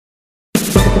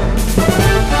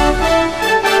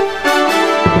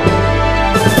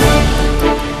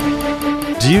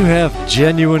Do you have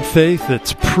genuine faith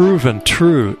that's proven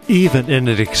true even in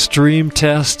an extreme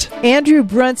test? Andrew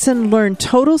Brunson learned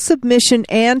total submission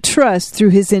and trust through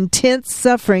his intense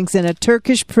sufferings in a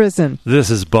Turkish prison. This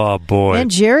is Bob Boyd.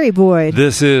 And Jerry Boyd.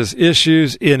 This is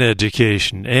Issues in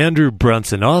Education. Andrew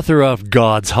Brunson, author of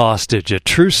God's Hostage, a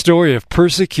true story of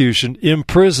persecution,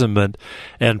 imprisonment,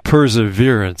 and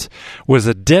perseverance, was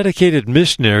a dedicated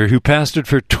missionary who pastored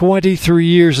for 23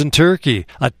 years in Turkey,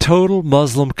 a total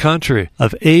Muslim country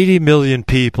of 80 million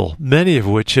people, many of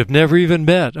which have never even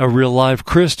met a real live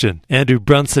Christian. Andrew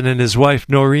Brunson and his wife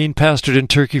Noreen pastored in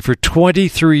Turkey for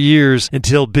 23 years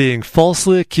until being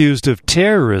falsely accused of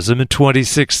terrorism in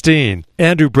 2016.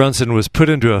 Andrew Brunson was put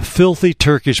into a filthy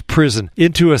Turkish prison,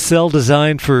 into a cell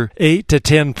designed for 8 to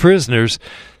 10 prisoners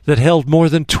that held more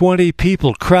than 20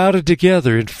 people crowded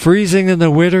together in freezing in the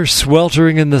winter,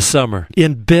 sweltering in the summer,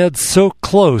 in beds so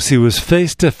close he was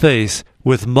face to face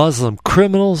with Muslim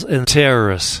criminals and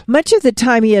terrorists. Much of the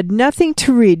time he had nothing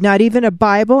to read, not even a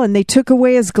Bible, and they took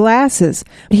away his glasses.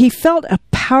 He felt a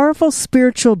powerful,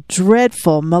 spiritual,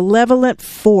 dreadful, malevolent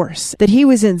force, that he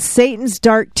was in Satan's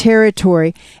dark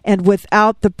territory, and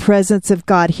without the presence of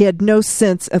God. He had no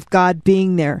sense of God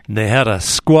being there. They had a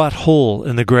squat hole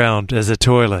in the ground as a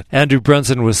toilet. Andrew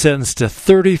Brunson was sentenced to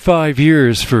 35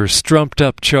 years for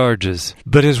strumped-up charges.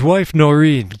 But his wife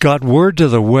Noreen got word to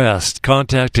the West,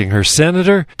 contacting her Senator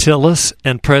Tillis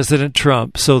and President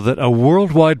Trump, so that a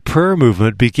worldwide prayer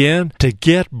movement began to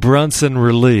get Brunson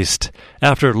released.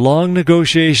 After long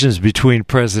negotiations between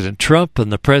President Trump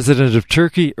and the President of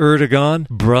Turkey, Erdogan,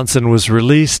 Brunson was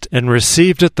released and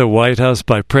received at the White House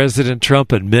by President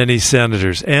Trump and many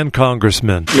senators and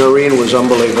congressmen. Noreen was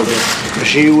unbelievable.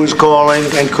 She was calling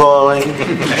and calling.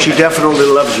 She definitely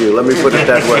loves you, let me put it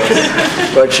that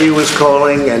way. But she was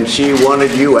calling and she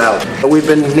wanted you out. We've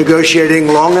been negotiating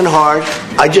long and hard.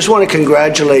 I just want to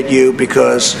congratulate you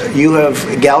because you have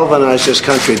galvanized this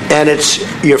country. And it's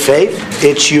your faith,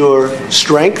 it's your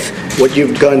strength, what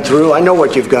you've gone through. I know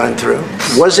what you've gone through.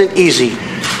 Wasn't easy,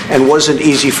 and wasn't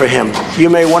easy for him. You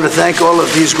may want to thank all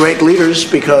of these great leaders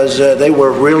because they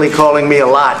were really calling me a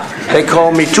lot. They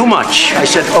called me too much. I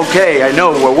said, okay, I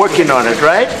know, we're working on it,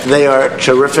 right? They are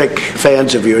terrific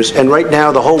fans of yours, and right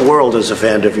now the whole world is a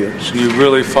fan of yours. You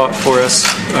really fought for us,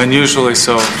 unusually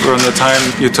so. From the time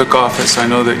you took office, I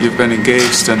know that you've been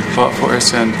engaged and fought for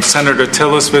us, and Senator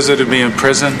Tillis visited me in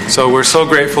prison. So we're so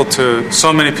grateful to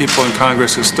so many people in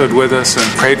Congress who stood with us and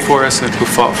prayed for us and who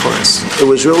fought for us. It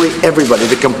was really everybody,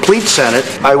 the complete Senate.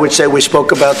 I would say we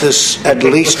spoke about this at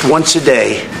least once a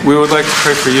day. We would like to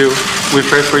pray for you. We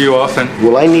pray for you often.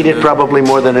 Well, I need it probably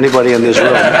more than anybody in this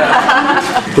room.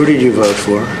 Who did you vote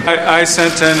for? I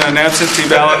sent in an absentee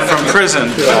ballot from prison.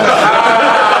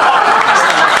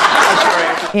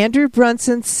 Andrew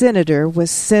Brunson's senator was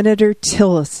Senator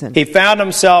Tillerson. He found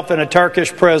himself in a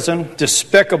Turkish prison,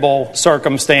 despicable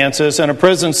circumstances, in a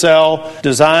prison cell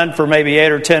designed for maybe 8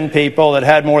 or 10 people that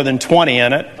had more than 20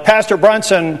 in it. Pastor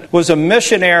Brunson was a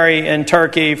missionary in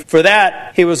Turkey. For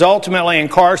that, he was ultimately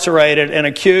incarcerated and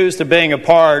accused of being a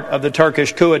part of the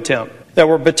Turkish coup attempt that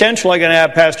were potentially going to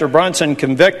have Pastor Brunson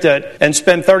convicted and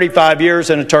spend 35 years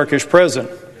in a Turkish prison.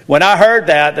 When I heard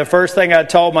that, the first thing I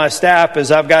told my staff is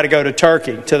I've got to go to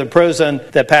Turkey, to the prison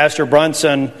that Pastor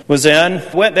Brunson was in.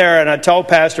 Went there and I told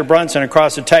Pastor Brunson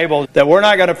across the table that we're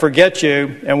not going to forget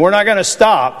you and we're not going to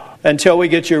stop until we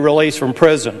get you released from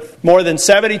prison. More than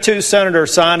 72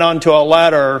 senators signed on to a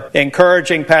letter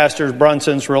encouraging Pastor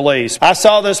Brunson's release. I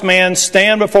saw this man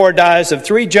stand before dais of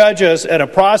 3 judges and a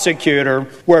prosecutor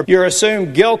where you're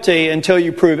assumed guilty until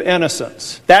you prove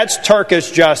innocence. That's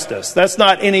Turkish justice. That's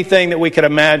not anything that we could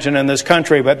imagine in this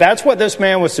country, but that's what this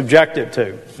man was subjected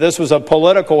to. This was a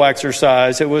political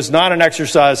exercise. It was not an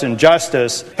exercise in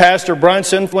justice. Pastor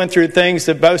Brunson went through things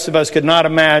that most of us could not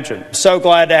imagine. So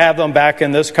glad to have them back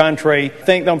in this country.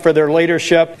 Thank them for their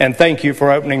leadership, and thank you for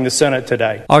opening the Senate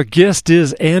today. Our guest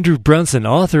is Andrew Brunson,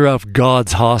 author of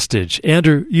God's Hostage.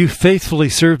 Andrew, you faithfully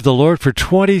served the Lord for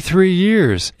 23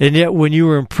 years, and yet when you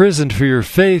were imprisoned for your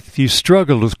faith, you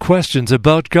struggled with questions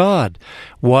about God.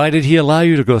 Why did he allow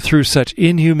you to go through such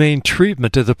inhumane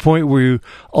treatment to the point where you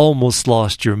almost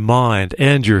lost your mind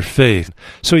and your faith?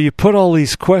 So you put all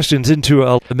these questions into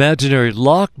an imaginary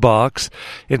lockbox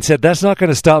and said, that's not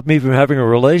going to stop me from having a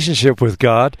relationship with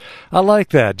God. I like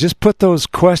that. Just put those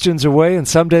questions away and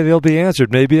someday they'll be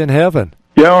answered, maybe in heaven.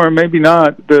 Yeah, or maybe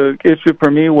not. The issue for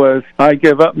me was I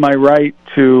give up my right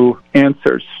to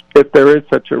answers, if there is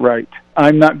such a right.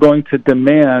 I'm not going to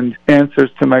demand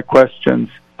answers to my questions.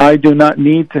 I do not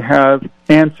need to have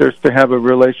answers to have a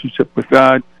relationship with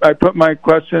God. I put my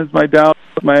questions, my doubts,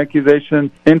 my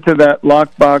accusations into that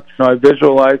lockbox. I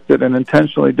visualized it and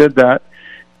intentionally did that.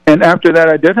 And after that,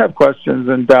 I did have questions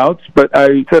and doubts, but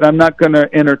I said, I'm not going to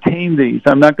entertain these.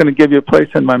 I'm not going to give you a place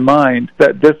in my mind.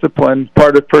 That discipline,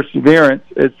 part of perseverance,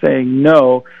 is saying,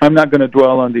 no, I'm not going to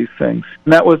dwell on these things.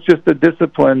 And that was just a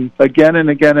discipline, again and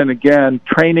again and again,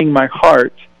 training my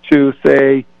heart to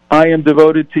say, I am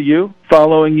devoted to you,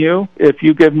 following you. If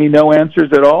you give me no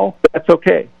answers at all, that's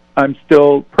okay. I'm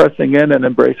still pressing in and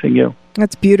embracing you.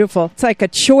 That's beautiful. It's like a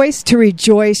choice to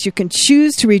rejoice. You can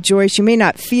choose to rejoice. You may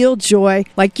not feel joy,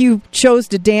 like you chose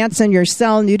to dance in your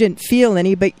cell and you didn't feel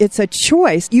any, but it's a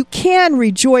choice. You can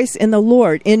rejoice in the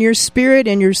Lord. In your spirit,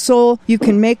 in your soul, you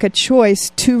can make a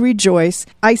choice to rejoice.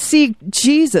 I see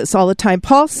Jesus all the time.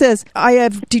 Paul says, I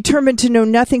have determined to know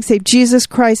nothing save Jesus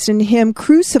Christ and Him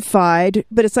crucified,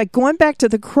 but it's like going back to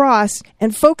the cross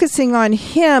and focusing on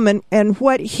Him and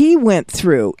what He went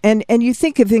through. And you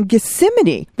think of in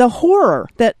Gethsemane, the horror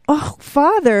that, oh,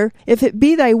 Father, if it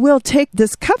be thy will, take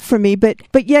this cup from me.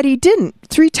 But yet He didn't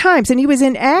 3 times, and He was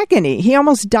in agony. He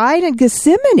almost died in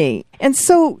Gethsemane. And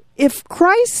so if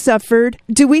Christ suffered,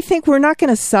 do we think we're not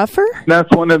going to suffer? That's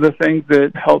one of the things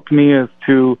that helped me, is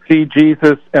to see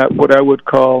Jesus at what I would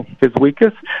call His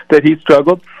weakest, that He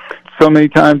struggled. So many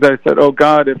times I said, oh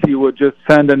God, if you would just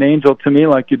send an angel to me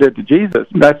like you did to Jesus.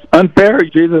 That's unfair.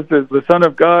 Jesus is the Son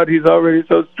of God. He's already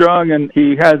so strong, and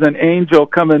He has an angel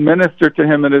come and minister to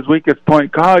Him at His weakest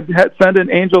point. God, send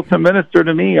an angel to minister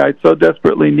to me. I so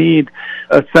desperately need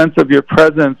a sense of your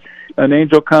presence. An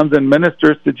angel comes and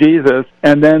ministers to Jesus,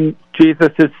 and then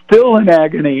Jesus is still in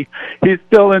agony. He's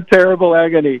still in terrible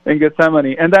agony in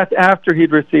Gethsemane, and that's after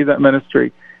He'd received that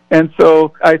ministry. And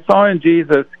so I saw in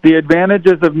Jesus the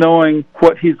advantages of knowing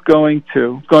what He's going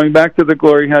back to the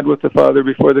glory He had with the Father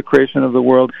before the creation of the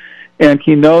world. And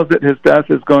He knows that His death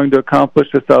is going to accomplish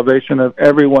the salvation of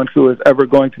everyone who is ever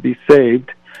going to be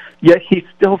saved. Yet He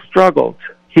still struggled.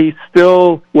 He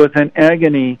still was in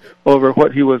agony over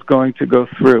what He was going to go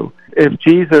through. If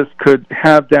Jesus could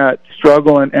have that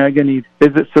struggle and agony,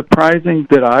 is it surprising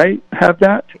that I have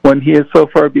that when He is so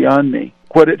far beyond me?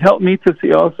 What it helped me to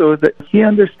see also is that He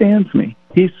understands me.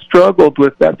 He struggled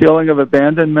with that feeling of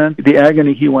abandonment, the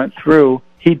agony He went through.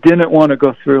 He didn't want to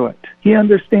go through it. He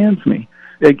understands me.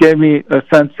 It gave me a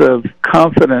sense of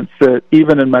confidence that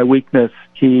even in my weakness,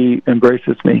 He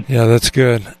embraces me. Yeah, that's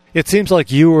good. It seems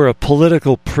like you were a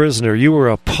political prisoner. You were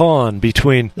a pawn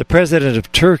between the president of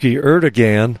Turkey,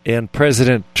 Erdogan, and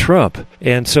President Trump.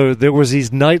 And so there was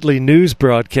these nightly news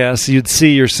broadcasts you'd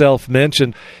see yourself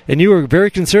mentioned, and you were very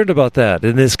concerned about that.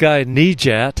 And this guy,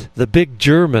 Nejat, the big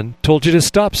German, told you to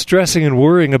stop stressing and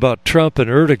worrying about Trump and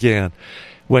Erdogan.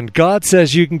 When God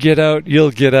says you can get out,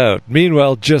 you'll get out.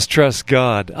 Meanwhile, just trust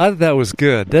God. I thought that was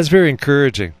good. That's very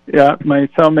encouraging. Yeah, my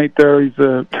cellmate there, he's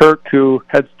a Turk who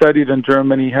had studied in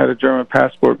Germany, had a German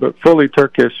passport, but fully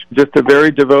Turkish, just a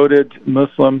very devoted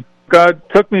Muslim. God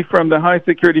took me from the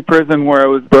high-security prison where I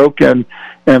was broken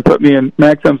and put me in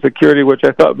maximum security, which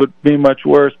I thought would be much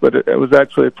worse, but it was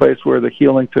actually a place where the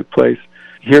healing took place.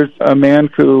 Here's a man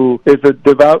who is a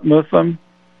devout Muslim,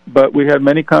 but we had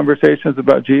many conversations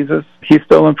about Jesus. He's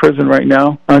still in prison right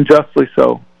now, unjustly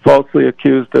so, falsely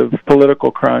accused of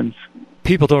political crimes.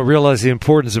 People don't realize the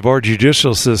importance of our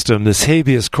judicial system. This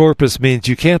habeas corpus means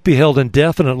you can't be held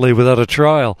indefinitely without a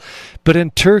trial. But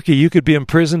in Turkey, you could be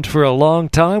imprisoned for a long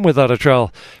time without a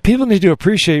trial. People need to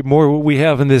appreciate more what we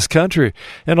have in this country,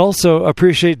 and also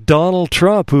appreciate Donald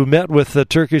Trump, who met with the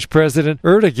Turkish President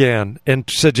Erdogan and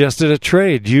suggested a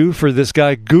trade, you for this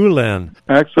guy Gulen.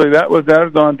 Actually, that was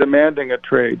Erdogan demanding a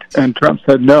trade, and Trump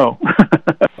said no.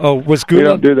 Oh, was Gulen? We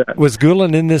don't do that. Was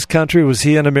Gulen in this country? Was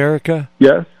he in America?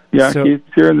 Yes. Yeah, so, he's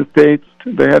here in the States.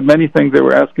 They had many things they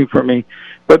were asking for me.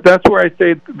 But that's where I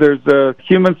say there's a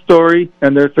human story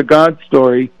and there's a God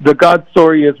story. The God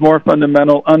story is more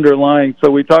fundamental, underlying. So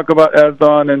we talk about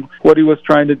Erdogan and what he was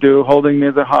trying to do, holding me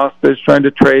as a hostage, trying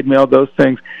to trade me, all those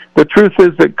things. The truth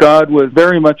is that God was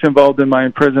very much involved in my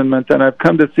imprisonment, and I've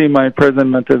come to see my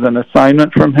imprisonment as an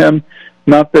assignment from Him.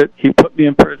 Not that He put me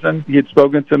in prison. He had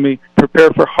spoken to me, prepare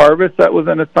for harvest. That was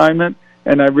an assignment.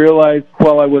 And I realized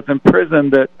while I was in prison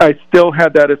that I still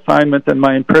had that assignment, and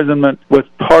my imprisonment was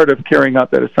part of carrying out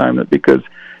that assignment, because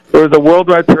there was a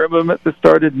worldwide prayer movement that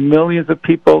started. Millions of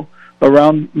people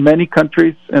around many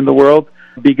countries in the world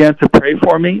began to pray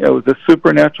for me. It was a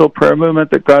supernatural prayer movement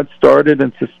that God started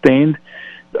and sustained.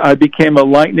 I became a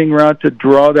lightning rod to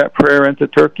draw that prayer into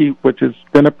Turkey, which is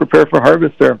going to prepare for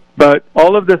harvest there. But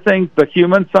all of the things, the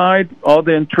human side, all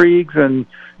the intrigues and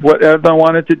whatever I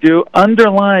wanted to do,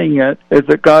 underlying it is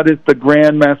that God is the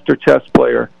grandmaster chess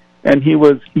player. And he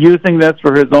was using this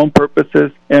for his own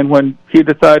purposes. And when he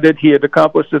decided he had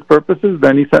accomplished his purposes,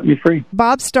 then he set me free.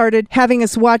 Bob started having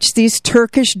us watch these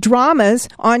Turkish dramas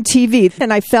on TV.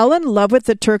 And I fell in love with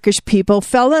the Turkish people,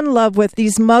 fell in love with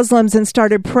these Muslims and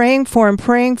started praying for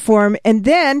them. And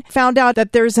then found out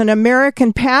that there's an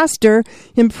American pastor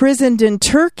imprisoned in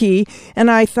Turkey.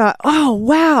 And I thought, oh,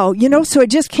 wow. So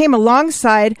it just came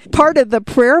alongside part of the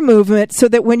prayer movement so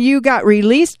that when you got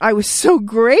released, I was so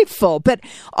grateful. But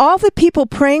all the people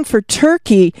praying for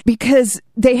Turkey, because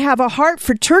they have a heart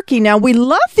for Turkey now. We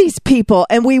love these people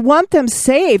and we want them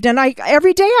saved. And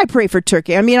every day I pray for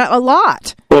Turkey. I mean, a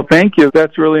lot. Well, thank you.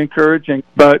 That's really encouraging.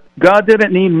 But God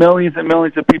didn't need millions and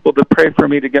millions of people to pray for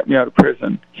me to get me out of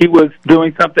prison. He was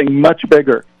doing something much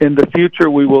bigger. In the future,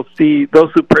 we will see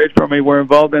those who prayed for me were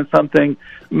involved in something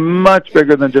much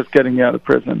bigger than just getting me out of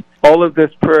prison. All of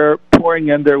this prayer pouring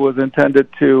in there was intended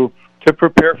to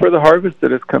prepare for the harvest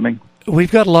that is coming.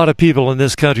 We've got a lot of people in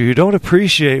this country who don't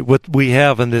appreciate what we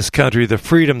have in this country, the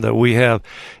freedom that we have.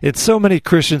 And so many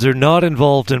Christians are not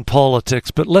involved in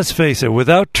politics. But let's face it,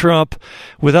 without Trump,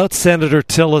 without Senator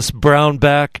Tillis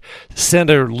Brownback,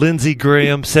 Senator Lindsey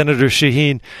Graham, Senator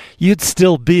Shaheen, you'd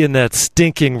still be in that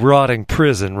stinking, rotting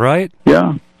prison, right?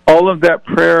 Yeah. All of that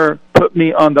prayer put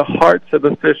me on the hearts of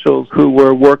officials who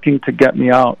were working to get me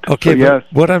out. Okay, so, yes.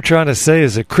 What I'm trying to say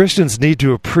is that Christians need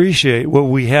to appreciate what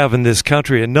we have in this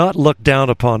country and not look down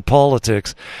upon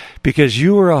politics, because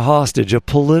you are a hostage, a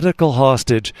political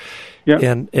hostage.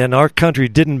 Yeah. And our country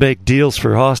didn't make deals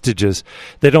for hostages.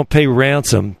 They don't pay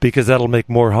ransom because that'll make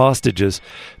more hostages.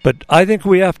 But I think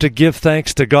we have to give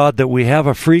thanks to God that we have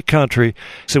a free country,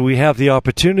 so we have the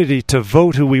opportunity to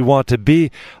vote who we want to be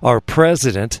our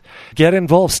president. Get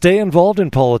involved, stay involved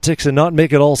in politics, and not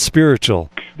make it all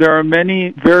spiritual. There are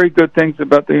many very good things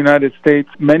about the United States,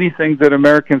 many things that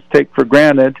Americans take for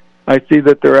granted. I see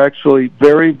that they're actually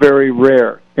very, very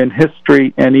rare in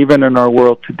history and even in our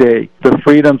world today, the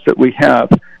freedoms that we have.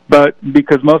 But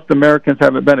because most Americans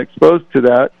haven't been exposed to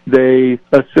that, they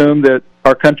assume that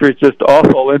our country is just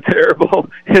awful and terrible.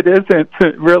 It isn't.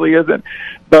 It really isn't.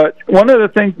 But one of the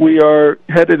things, we are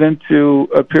headed into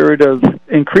a period of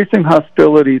increasing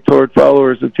hostility toward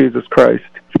followers of Jesus Christ.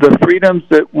 The freedoms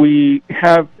that we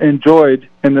have enjoyed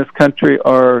in this country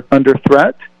are under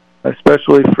threat,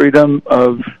 especially freedom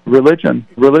of religion.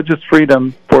 Religious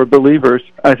freedom for believers,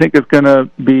 I think, is going to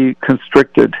be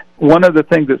constricted. One of the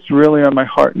things that's really on my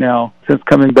heart now, since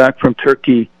coming back from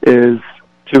Turkey, is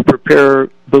to prepare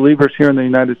believers here in the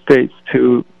United States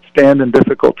to stand in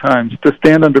difficult times, to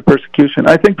stand under persecution.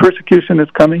 I think persecution is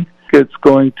coming. It's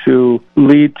going to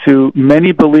lead to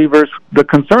many believers. The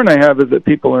concern I have is that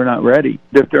people are not ready.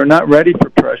 If they're not ready for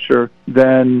pressure,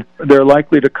 then they're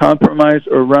likely to compromise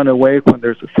or run away when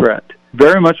there's a threat.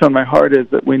 Very much on my heart is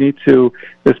that we need to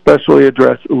especially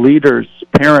address leaders,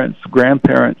 parents,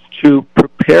 grandparents, to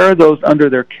prepare those under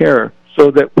their care so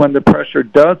that when the pressure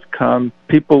does come,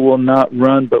 people will not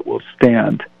run but will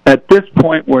stand. At this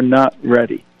point, we're not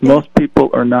ready. Most people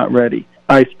are not ready.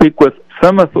 I speak with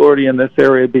some authority in this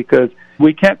area because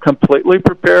we can't completely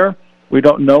prepare. We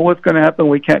don't know what's going to happen.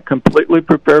 We can't completely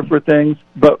prepare for things.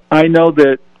 But I know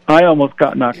that I almost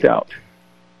got knocked out.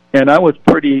 And I was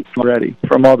pretty ready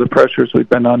from all the pressures we've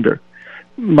been under.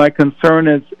 My concern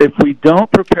is if we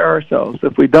don't prepare ourselves,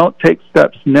 if we don't take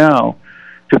steps now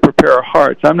to prepare our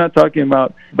hearts. I'm not talking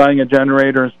about buying a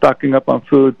generator and stocking up on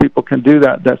food. People can do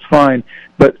that. That's fine.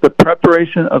 But the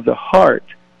preparation of the heart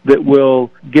that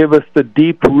will give us the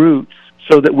deep roots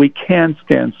so that we can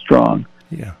stand strong.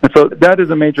 Yeah. And so that is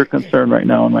a major concern right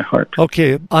now in my heart.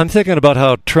 Okay, I'm thinking about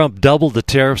how Trump doubled the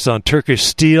tariffs on Turkish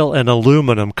steel and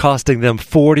aluminum, costing them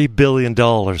 $40 billion.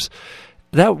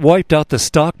 That wiped out the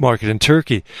stock market in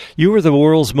Turkey. You were the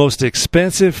world's most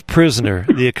expensive prisoner,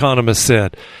 The Economist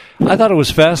said. I thought it was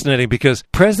fascinating because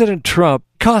President Trump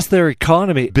cost their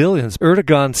economy billions.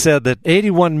 Erdogan said that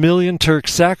 81 million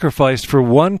Turks sacrificed for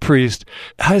one priest.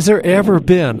 Has there ever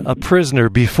been a prisoner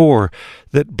before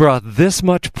that brought this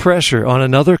much pressure on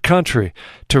another country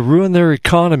to ruin their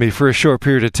economy for a short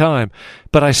period of time?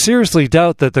 But I seriously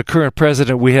doubt that the current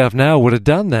president we have now would have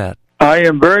done that. I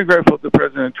am very grateful to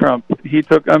President Trump. He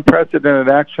took unprecedented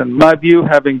action. My view,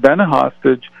 having been a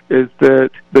hostage is that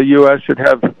the U.S. should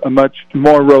have a much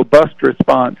more robust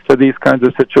response to these kinds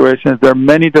of situations. There are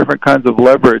many different kinds of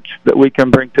leverage that we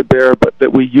can bring to bear, but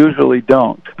that we usually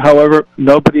don't. However,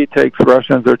 nobody takes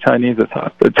Russians or Chinese as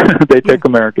hostage. They take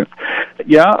Americans.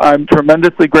 Yeah, I'm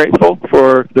tremendously grateful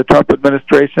for the Trump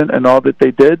administration and all that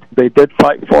they did. They did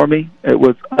fight for me. It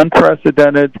was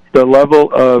unprecedented, the level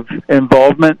of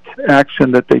involvement,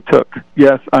 action that they took.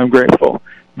 Yes, I'm grateful.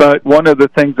 But one of the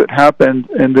things that happened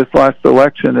in this last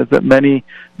election is that many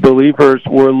believers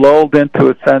were lulled into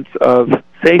a sense of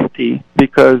safety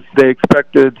because they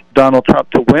expected Donald Trump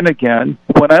to win again.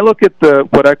 When I look at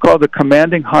what I call the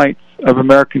commanding heights of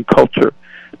American culture,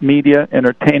 media,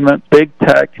 entertainment, big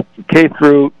tech, K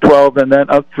through 12, and then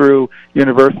up through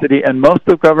university, and most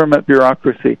of government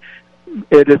bureaucracy,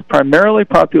 it is primarily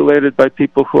populated by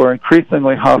people who are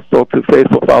increasingly hostile to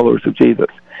faithful followers of Jesus.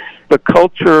 The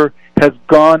culture has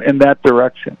gone in that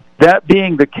direction. That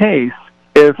being the case,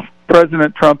 if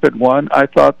President Trump had won, I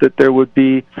thought that there would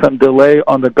be some delay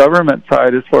on the government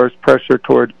side as far as pressure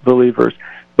toward believers.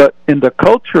 But in the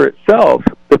culture itself,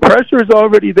 the pressure is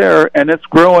already there, and it's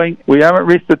growing. We haven't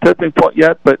reached the tipping point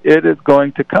yet, but it is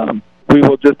going to come. We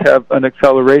will just have an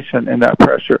acceleration in that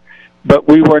pressure. But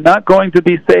we were not going to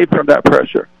be saved from that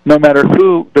pressure, no matter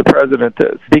who the president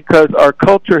is, because our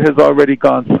culture has already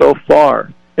gone so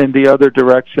far in the other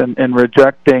direction in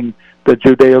rejecting the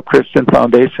Judeo-Christian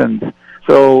foundations.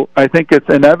 So I think it's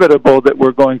inevitable that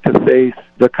we're going to face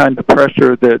the kind of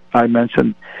pressure that I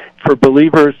mentioned. For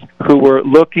believers who were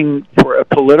looking for a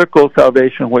political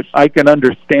salvation, which I can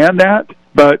understand that,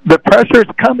 but the pressure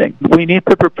is coming. We need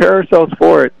to prepare ourselves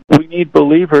for it. We need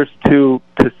believers to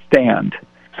stand.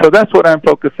 So that's what I'm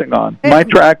focusing on. My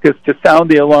track is to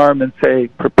sound the alarm and say,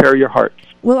 prepare your hearts.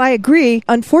 Well, I agree.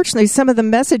 Unfortunately, some of the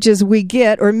messages we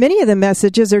get, or many of the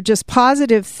messages, are just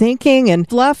positive thinking and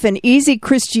fluff and easy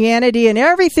Christianity, and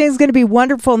everything's going to be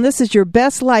wonderful, and this is your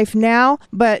best life now.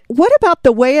 But what about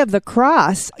the way of the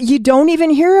cross? You don't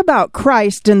even hear about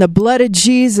Christ and the blood of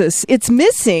Jesus. It's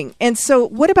missing. And so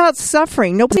what about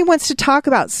suffering? Nobody wants to talk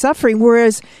about suffering,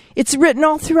 whereas it's written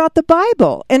all throughout the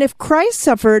Bible. And if Christ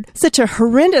suffered such a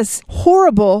horrendous,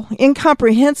 horrible,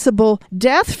 incomprehensible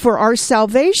death for our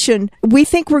salvation, we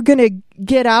think we're going to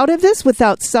get out of this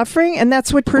without suffering, and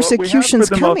that's what persecution's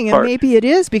coming. And maybe it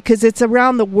is because it's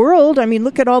around the world. I mean,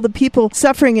 look at all the people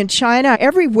suffering in China,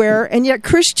 everywhere, and yet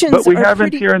Christians But we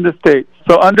haven't here in the States.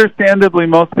 So understandably,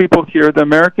 most people here, the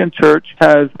American church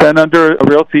has been under a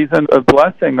real season of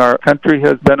blessing. Our country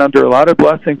has been under a lot of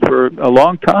blessing for a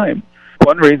long time.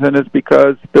 One reason is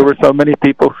because there were so many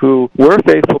people who were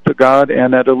faithful to God,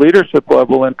 and at a leadership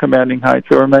level in commanding heights,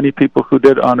 there were many people who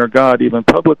did honor God, even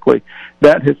publicly.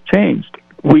 That has changed.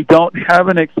 We don't have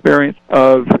an experience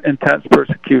of intense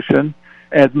persecution,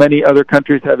 as many other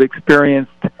countries have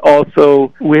experienced.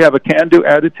 Also, we have a can-do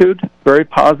attitude, very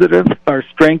positive. Our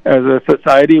strength as a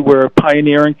society, we're a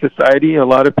pioneering society. A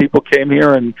lot of people came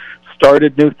here and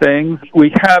started new things.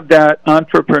 We have that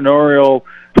entrepreneurial,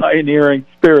 pioneering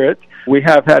spirit we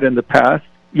have had in the past.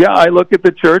 Yeah, I look at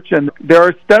the church, and there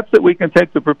are steps that we can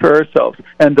take to prepare ourselves.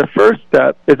 And the first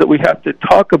step is that we have to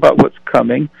talk about what's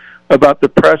coming, about the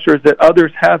pressures that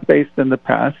others have faced in the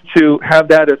past, to have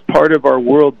that as part of our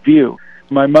worldview.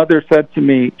 My mother said to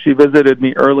me, she visited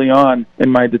me early on in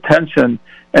my detention,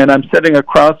 and I'm sitting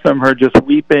across from her just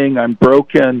weeping, I'm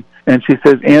broken, and she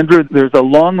says, Andrew, there's a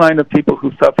long line of people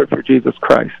who suffered for Jesus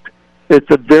Christ.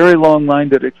 It's a very long line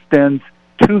that extends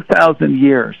 2,000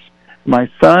 years.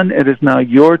 My son, it is now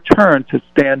your turn to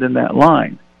stand in that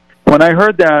line. When I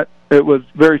heard that, it was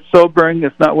very sobering.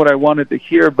 It's not what I wanted to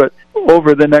hear, but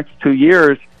over the next 2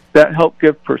 years, that helped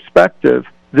give perspective.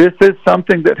 This is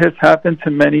something that has happened to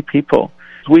many people.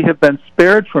 We have been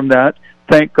spared from that,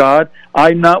 thank God.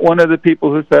 I'm not one of the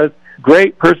people who says,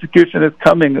 great, persecution is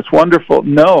coming, it's wonderful.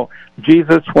 No,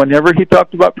 Jesus, whenever he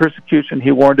talked about persecution,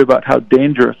 he warned about how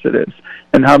dangerous it is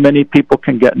and how many people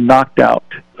can get knocked out.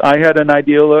 I had an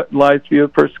idealized view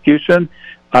of persecution.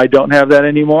 I don't have that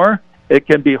anymore. It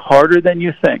can be harder than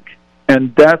you think.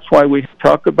 And that's why we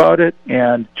talk about it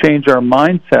and change our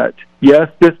mindset. Yes,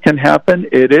 this can happen.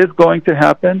 It is going to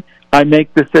happen. I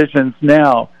make decisions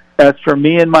now. As for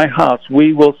me and my house,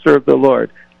 we will serve the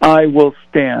Lord. I will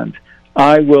stand.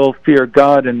 I will fear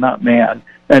God and not man,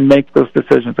 and make those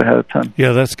decisions ahead of time.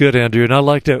 Yeah, that's good, Andrew. And I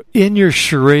like to, in your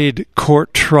charade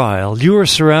court trial, you were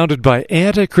surrounded by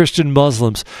anti-Christian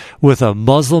Muslims with a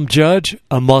Muslim judge,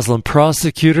 a Muslim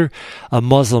prosecutor, a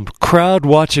Muslim crowd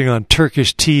watching on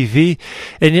Turkish TV,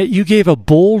 and yet you gave a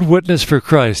bold witness for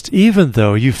Christ, even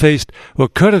though you faced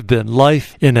what could have been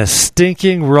life in a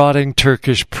stinking, rotting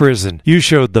Turkish prison. You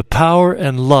showed the power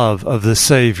and love of the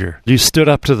Savior. You stood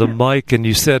up to the mic and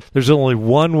you said, there's only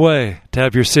one way to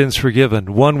have your sins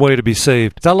forgiven, one way to be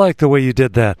saved. I like the way you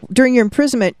did that. During your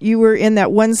imprisonment, you were in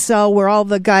that one cell where all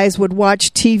the guys would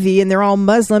watch TV, and they're all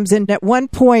Muslims. And at one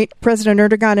point, President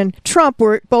Erdogan and Trump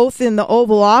were both in the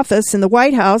Oval Office in the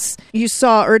White House. You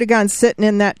saw Erdogan sitting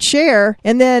in that chair,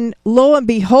 and then lo and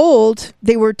behold,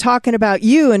 they were talking about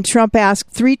you, and Trump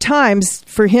asked 3 times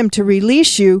for him to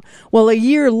release you. Well, a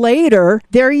year later,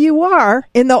 there you are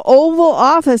in the Oval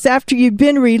Office after you'd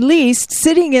been released,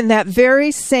 sitting in that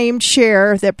very same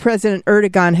chair that President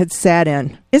Erdogan had sat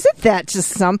in. Isn't that just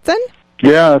something?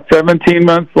 Yeah, 17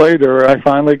 months later, I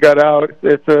finally got out.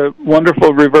 It's a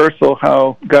wonderful reversal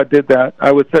how God did that.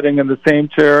 I was sitting in the same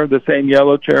chair, the same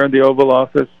yellow chair in the Oval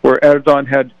Office, where Erdogan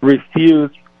had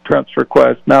refused Trump's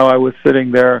request. Now I was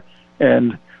sitting there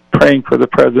and praying for the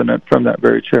president from that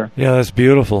very chair. Yeah, that's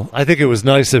beautiful. I think it was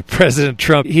nice that President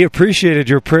Trump, he appreciated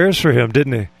your prayers for him,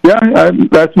 didn't he? Yeah,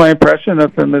 that's my impression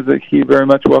of him, is that he very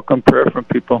much welcomed prayer from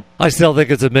people. I still think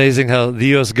it's amazing how the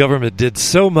U.S. government did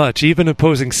so much, even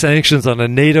imposing sanctions on a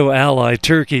NATO ally,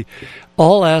 Turkey,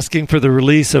 all asking for the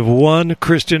release of one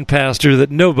Christian pastor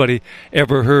that nobody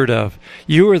ever heard of.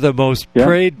 You were the most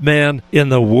prayed man in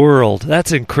the world.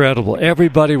 That's incredible.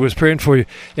 Everybody was praying for you.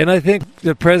 And I think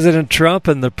that President Trump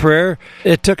and the prayer,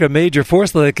 it took a major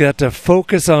force like that to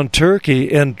focus on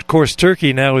Turkey. And, of course,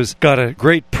 Turkey now has got a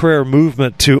great prayer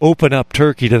movement to open up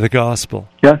Turkey to the gospel.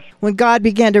 Yes. When God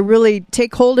began to really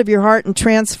take hold of your heart and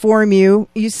transform you,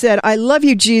 you said, I love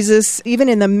you, Jesus, even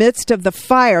in the midst of the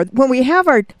fire. When we have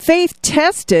our faith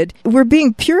tested, we're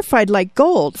being purified like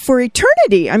gold for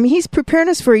eternity. I mean, he's preparing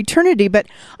us for eternity. But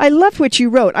I love what you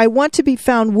wrote. I want to be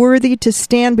found worthy to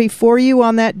stand before you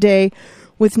on that day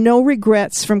with no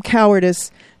regrets from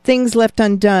cowardice, things left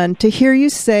undone, to hear you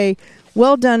say,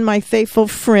 well done, my faithful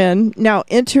friend. Now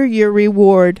enter your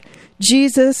reward.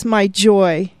 Jesus, my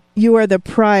joy. You are the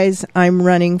prize I'm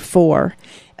running for.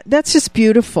 That's just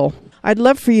beautiful. I'd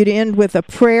love for you to end with a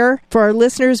prayer for our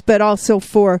listeners, but also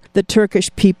for the Turkish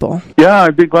people. Yeah,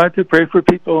 I'd be glad to pray for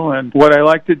people. And what I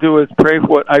like to do is pray for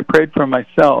what I prayed for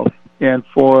myself and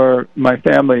for my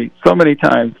family so many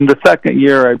times. In the second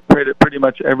year, I prayed it pretty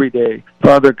much every day.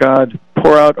 Father God,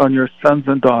 pour out on your sons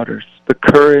and daughters the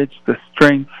courage, the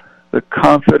strength, the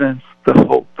confidence, the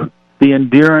hope, the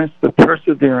endurance, the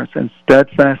perseverance, and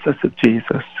steadfastness of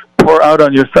Jesus. Pour out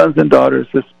on your sons and daughters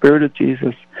the Spirit of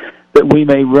Jesus, that we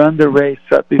may run the race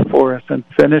set before us and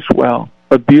finish well,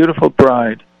 a beautiful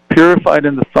bride, purified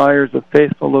in the fires of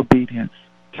faithful obedience,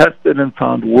 tested and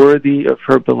found worthy of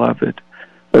her beloved,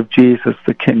 of Jesus,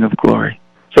 the King of glory.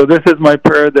 So this is my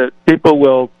prayer, that people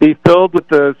will be filled with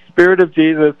the Spirit of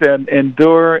Jesus and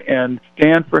endure and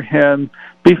stand for Him,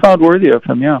 be found worthy of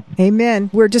Him, yeah.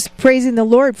 Amen. We're just praising the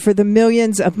Lord for the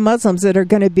millions of Muslims that are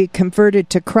going to be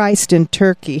converted to Christ in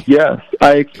Turkey. Yes,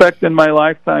 I expect in my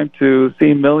lifetime to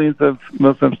see millions of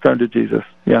Muslims turn to Jesus,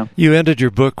 yeah. You ended your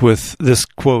book with this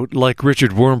quote, like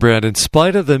Richard Wurmbrand, in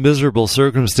spite of the miserable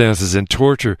circumstances and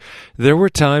torture, there were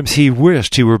times he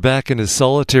wished he were back in his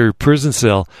solitary prison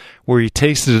cell where he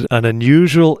tasted an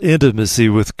unusual intimacy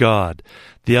with God.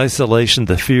 The isolation,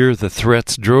 the fear, the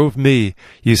threats drove me,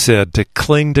 you said, to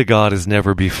cling to God as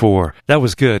never before. That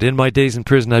was good. In my days in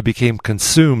prison, I became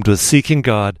consumed with seeking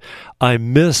God. I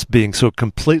miss being so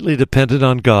completely dependent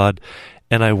on God,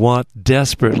 and I want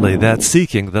desperately that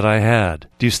seeking that I had.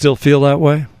 Do you still feel that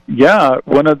way? Yeah,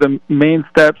 one of the main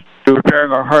steps to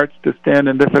preparing our hearts to stand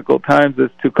in difficult times is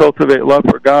to cultivate love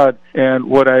for God. And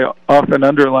what I often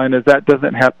underline is that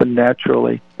doesn't happen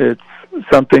naturally. It's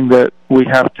something that we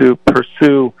have to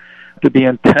pursue, to be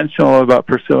intentional about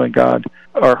pursuing God.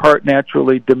 Our heart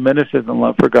naturally diminishes in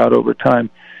love for God over time.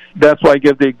 That's why I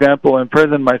give the example in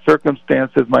prison. My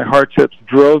circumstances, my hardships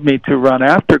drove me to run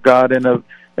after God in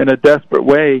a desperate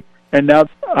way, and now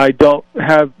I don't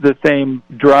have the same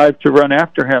drive to run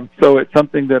after Him. So it's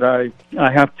something that I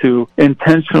have to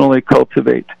intentionally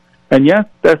cultivate. And yes,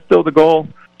 that's still the goal.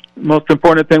 The most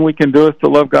important thing we can do is to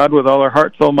love God with all our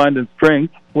heart, soul, mind, and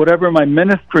strength. Whatever my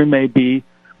ministry may be,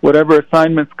 whatever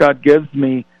assignments God gives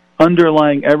me,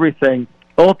 underlying everything,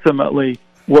 ultimately,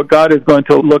 what God is going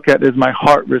to look at is my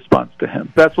heart response to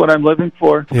Him. That's what I'm living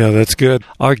for. Yeah, that's good.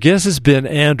 Our guest has been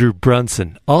Andrew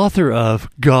Brunson, author of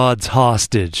God's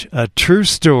Hostage, a true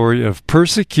story of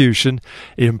persecution,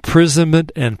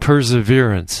 imprisonment, and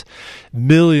perseverance.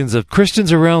 Millions of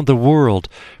Christians around the world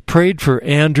prayed for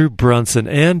Andrew Brunson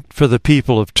and for the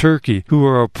people of Turkey who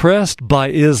are oppressed by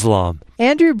Islam.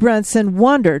 Andrew Brunson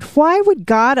wondered, why would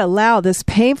God allow this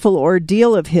painful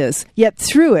ordeal of his? Yet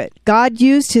through it, God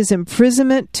used his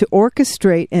imprisonment to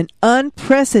orchestrate an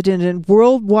unprecedented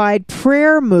worldwide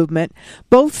prayer movement,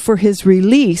 both for his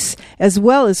release as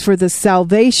well as for the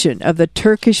salvation of the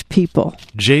Turkish people.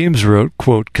 James wrote,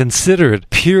 quote, "Consider it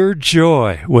pure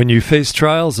joy when you face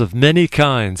trials of many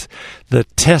kinds. The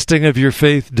testing of your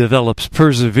faith develops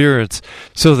perseverance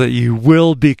so that you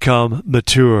will become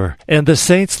mature." And the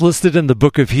saints listed in the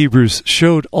book of Hebrews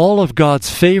showed all of God's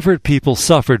favorite people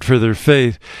suffered for their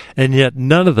faith, and yet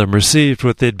none of them received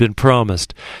what they'd been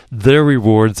promised. Their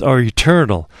rewards are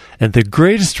eternal, and the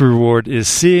greatest reward is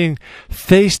seeing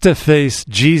face to face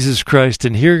Jesus Christ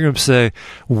and hearing him say,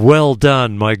 "Well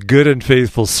done, my good and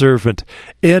faithful servant.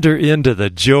 Enter into the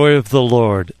joy of the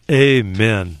Lord."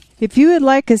 Amen. If you would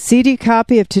like a CD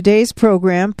copy of today's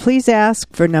program, please ask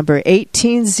for number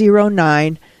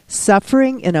 1809,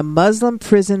 Suffering in a Muslim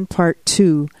Prison, Part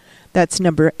 2. That's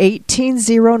number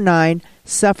 1809,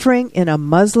 Suffering in a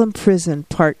Muslim Prison,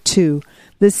 Part 2.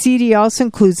 The CD also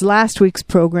includes last week's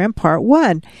program, Part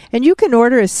 1. And you can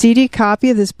order a CD copy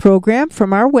of this program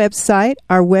from our website.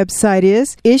 Our website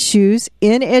is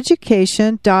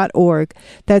issueseducation.org.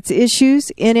 That's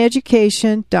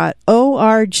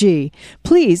issueseducation.org.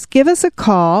 Please give us a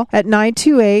call at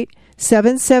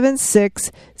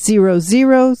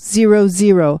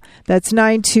 928-776-0000. That's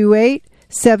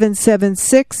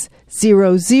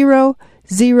 928-776-0000.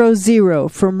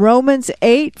 From Romans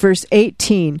 8, verse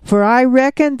 18. For I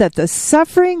reckon that the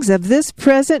sufferings of this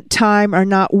present time are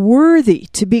not worthy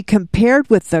to be compared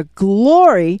with the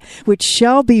glory which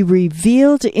shall be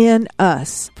revealed in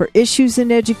us. For Issues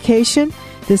in Education,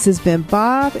 this has been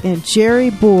Bob and Jerry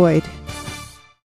Boyd.